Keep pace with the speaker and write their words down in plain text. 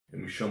Eu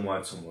me chamo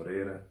Adson,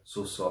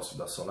 sou sócio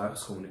da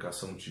Solaris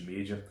Comunicação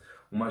Multimídia,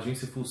 uma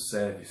agência full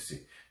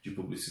service de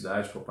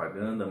publicidade,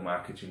 propaganda,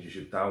 marketing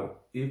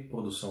digital e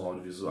produção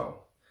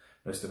audiovisual.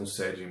 Nós temos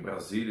sede em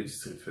Brasília,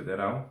 Distrito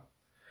Federal,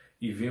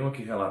 e venho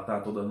aqui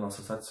relatar toda a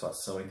nossa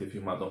satisfação em ter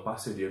firmado uma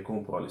parceria com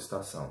o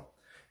ProLicitação,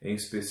 em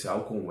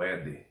especial com o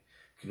Hédder,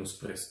 que nos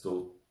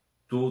prestou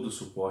todo o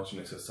suporte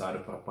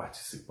necessário para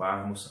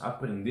participarmos,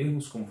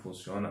 aprendermos como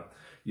funciona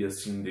e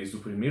assim, desde o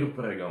primeiro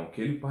pregão que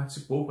ele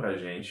participou para a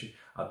gente,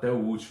 até o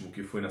último,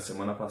 que foi na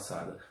semana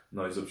passada,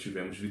 nós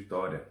obtivemos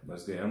vitória,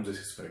 nós ganhamos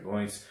esses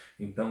pregões.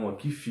 Então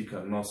aqui fica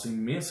a nossa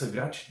imensa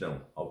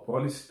gratidão ao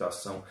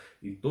ProLicitação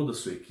e toda a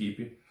sua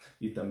equipe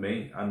e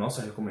também a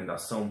nossa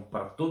recomendação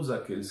para todos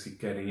aqueles que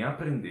querem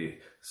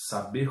aprender,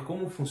 saber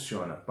como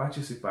funciona,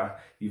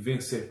 participar e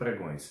vencer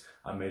pregões.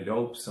 A melhor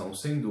opção,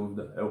 sem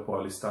dúvida, é o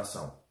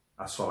ProLicitação.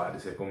 A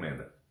Solaris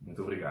recomenda.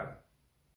 Muito obrigado.